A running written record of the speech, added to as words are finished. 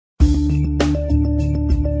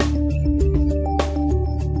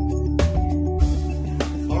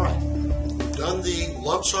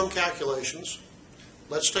lump sum calculations,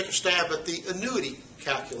 let's take a stab at the annuity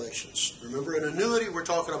calculations. Remember, an annuity, we're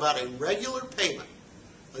talking about a regular payment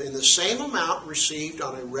in the same amount received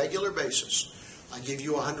on a regular basis. I give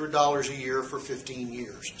you $100 a year for 15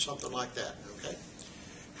 years, something like that, okay?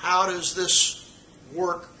 How does this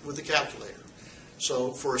work with the calculator?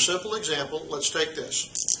 So for a simple example, let's take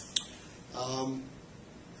this.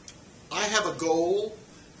 I have a goal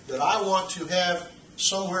that I want to have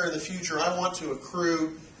somewhere in the future. I want to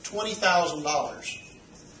accrue $20,000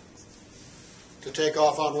 to take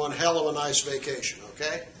off on one hell of a nice vacation,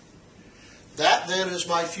 okay? That then is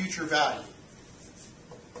my future value.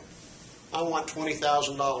 I want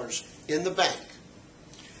 $20,000 in the bank.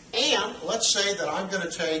 And let's say that I'm going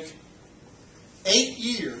to take 8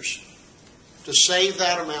 years to save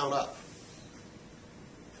that amount up.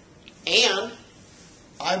 And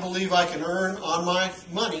I believe I can earn on my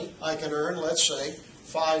money, I can earn, let's say,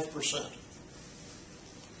 5%.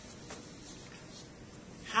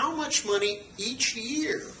 How much money each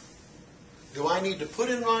year do I need to put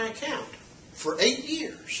in my account for 8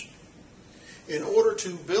 years in order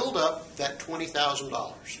to build up that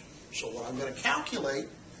 $20,000? So what I'm going to calculate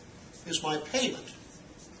is my payment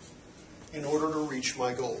in order to reach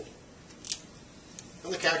my goal.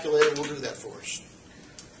 And the calculator will do that for us.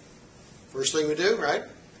 First thing we do, right?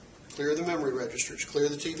 Clear the memory registers, clear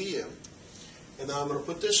the TVM. And then I'm going to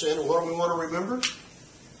put this in, and what do we want to remember?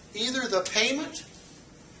 Either the payment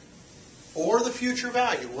or the future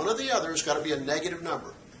value. One or the other has got to be a negative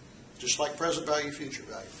number, just like present value, future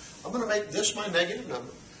value. I'm going to make this my negative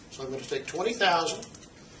number. So I'm going to take 20,000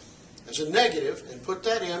 as a negative and put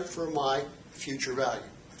that in for my future value.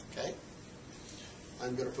 Okay?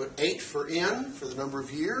 I'm going to put 8 for N for the number of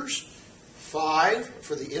years, 5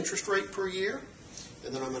 for the interest rate per year,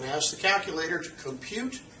 and then I'm going to ask the calculator to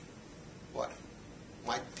compute what?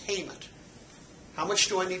 My payment. How much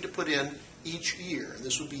do I need to put in each year? And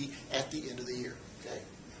this would be at the end of the year. Okay?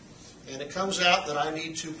 And it comes out that I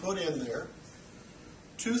need to put in there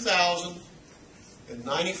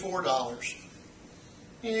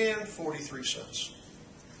 $2,094.43.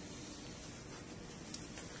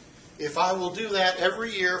 If I will do that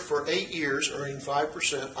every year for 8 years, earning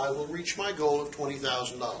 5%, I will reach my goal of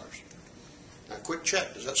 $20,000. Now, quick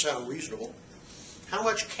check. Does that sound reasonable? How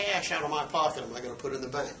much cash out of my pocket am I going to put in the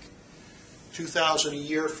bank? $2,000 a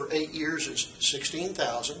year for 8 years is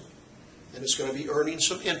 $16,000, and it's going to be earning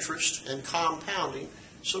some interest and compounding.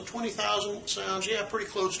 So $20,000 sounds, yeah, pretty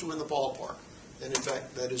close to in the ballpark. And in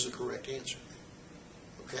fact, that is the correct answer.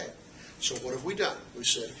 Okay? So what have we done? We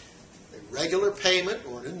said a regular payment,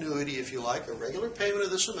 or an annuity if you like, a regular payment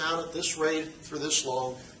of this amount at this rate for this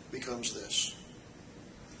long becomes this.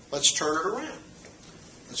 Let's turn it around.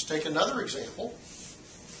 Let's take another example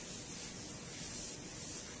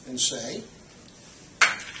and say,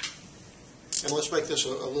 and let's make this a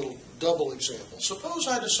little double example. Suppose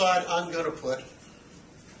I decide I'm going to put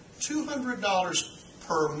 $200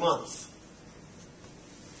 per month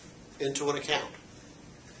into an account.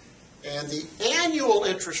 And the annual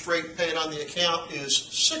interest rate paid on the account is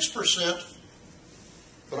 6%,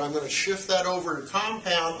 but I'm going to shift that over to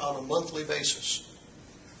compound on a monthly basis.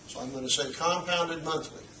 So I'm going to say compounded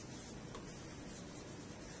monthly.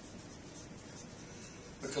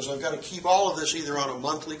 Because I've got to keep all of this either on a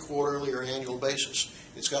monthly, quarterly, or annual basis.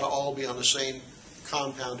 It's got to all be on the same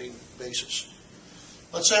compounding basis.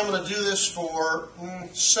 Let's say I'm going to do this for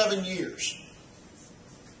 7 years.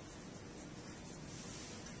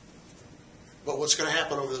 But what's going to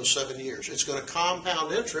happen over those 7 years? It's going to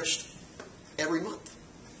compound interest every month.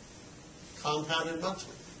 Compounded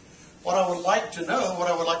monthly. What I would like to know, what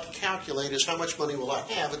I would like to calculate is how much money will I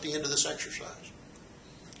have at the end of this exercise?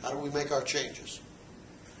 How do we make our changes?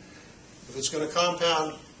 If it's going to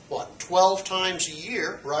compound, what, 12 times a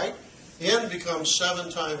year, right? N becomes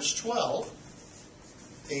 7 times 12,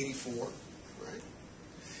 84, right?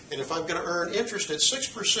 And if I'm going to earn interest at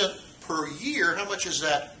 6% per year, how much is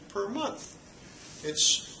that per month?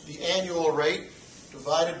 It's the annual rate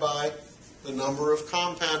divided by the number of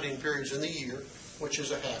compounding periods in the year, which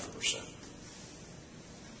is 0.5%.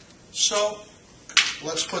 So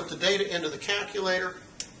let's put the data into the calculator,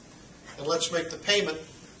 and let's make the payment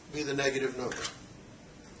be the negative number.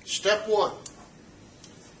 Step 1,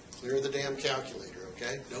 clear the damn calculator,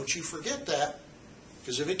 okay? Don't you forget that,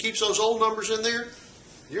 because if it keeps those old numbers in there,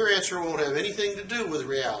 your answer won't have anything to do with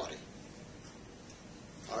reality.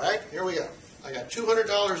 All right, here we go. I got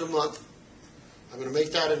 $200 a month. I'm going to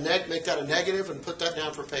make that a negative and put that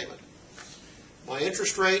down for payment. My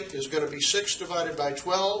interest rate is going to be 6 divided by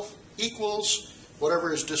 12 equals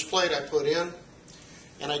whatever is displayed I put in.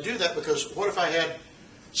 And I do that because what if I had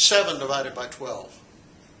 7 divided by 12?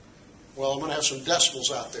 Well, I'm going to have some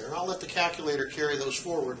decimals out there, and I'll let the calculator carry those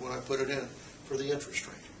forward when I put it in for the interest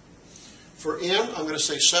rate. For N, I'm going to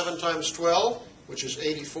say 7 times 12, which is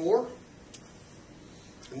 84.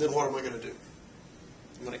 And then what am I going to do?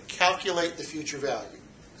 I'm going to calculate the future value.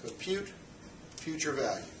 Compute future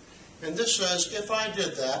value. And this says if I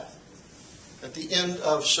did that at the end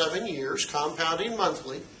of 7 years, compounding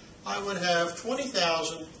monthly, I would have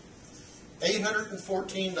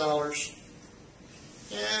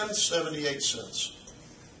 $20,814.78.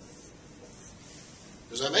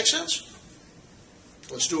 Does that make sense?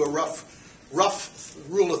 Let's do a rough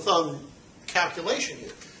rule of thumb calculation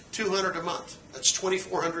here. $200 a month. That's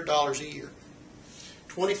 $2,400 a year.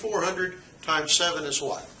 2,400 times 7 is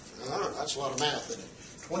what? That's a lot of math, isn't it?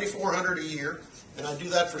 2,400 a year, and I do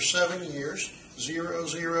that for 7 years. 0,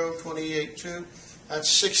 0, 28, 2. That's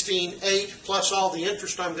 16,800 plus all the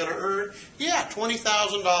interest I'm going to earn. Yeah,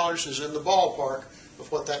 $20,000 is in the ballpark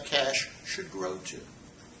of what that cash should grow to.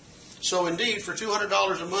 So indeed, for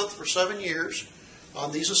 $200 a month for 7 years,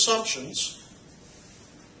 on these assumptions,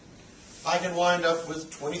 I can wind up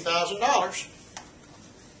with $20,000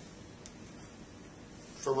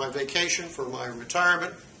 for my vacation, for my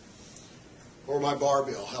retirement, or my bar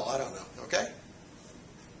bill. Hell, I don't know, okay?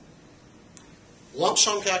 Lump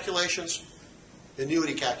sum calculations,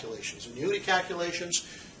 annuity calculations. Annuity calculations,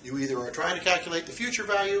 you either are trying to calculate the future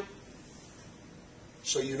value,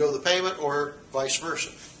 so you know the payment, or vice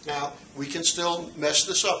versa. Now, we can still mess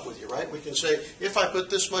this up with you, right? We can say, if I put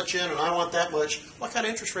this much in and I want that much, what kind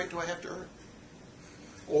of interest rate do I have to earn?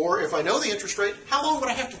 Or if I know the interest rate, how long would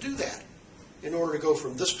I have to do that in order to go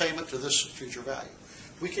from this payment to this future value?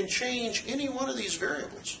 We can change any one of these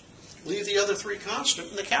variables. Leave the other 3 constant,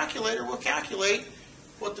 and the calculator will calculate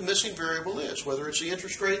what the missing variable is, whether it's the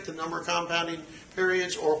interest rate, the number of compounding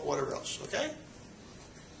periods, or whatever else, okay?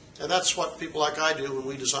 And that's what people like I do when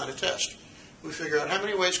we design a test. We figure out how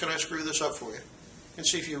many ways can I screw this up for you, and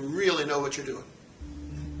see if you really know what you're doing.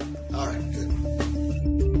 All right, good.